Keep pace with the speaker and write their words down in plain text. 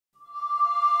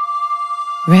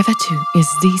REVA2 is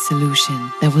the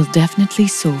solution that will definitely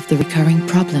solve the recurring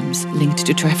problems linked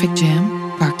to traffic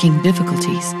jam, parking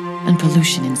difficulties, and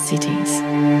pollution in cities.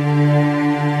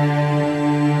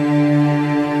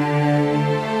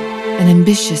 An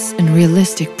ambitious and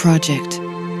realistic project,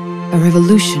 a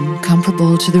revolution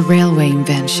comparable to the railway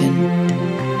invention.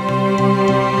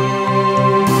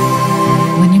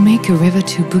 When you make a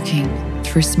REVA2 booking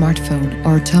through smartphone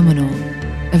or terminal,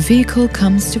 a vehicle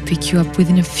comes to pick you up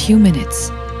within a few minutes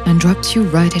and drops you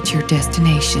right at your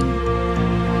destination.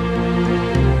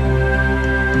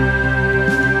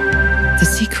 The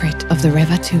secret of the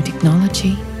REVA2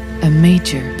 technology? A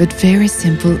major but very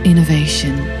simple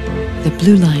innovation, the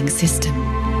blue line system.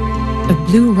 A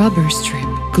blue rubber strip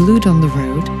glued on the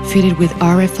road, fitted with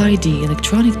RFID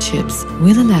electronic chips,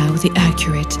 will allow the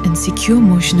accurate and secure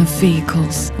motion of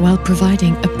vehicles while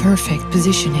providing a perfect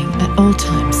positioning at all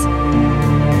times.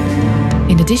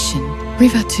 In addition,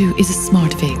 REVA2 is a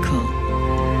smart vehicle.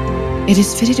 It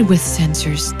is fitted with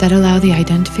sensors that allow the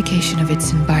identification of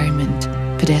its environment,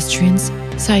 pedestrians,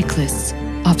 cyclists,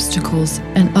 obstacles,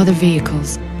 and other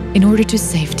vehicles in order to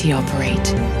safely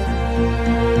operate.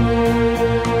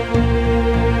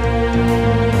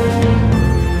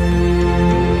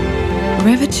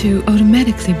 REVA2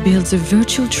 automatically builds a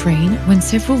virtual train when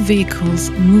several vehicles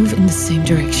move in the same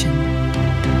direction.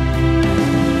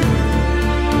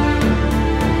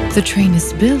 The train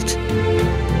is built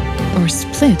or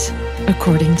split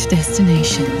according to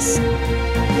destinations.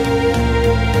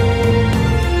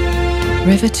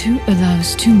 REVA2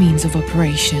 allows two means of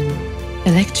operation: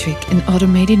 electric and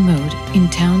automated mode in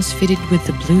towns fitted with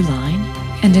the blue line,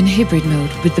 and in hybrid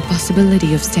mode with the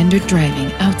possibility of standard driving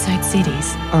outside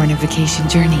cities or on a vacation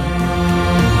journey.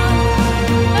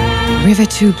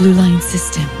 REVA2 Blue Line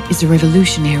system is a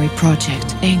revolutionary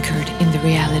project anchored in the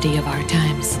reality of our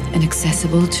times and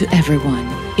accessible to everyone.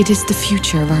 It is the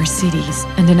future of our cities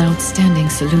and an outstanding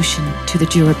solution to the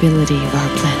durability of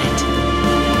our planet.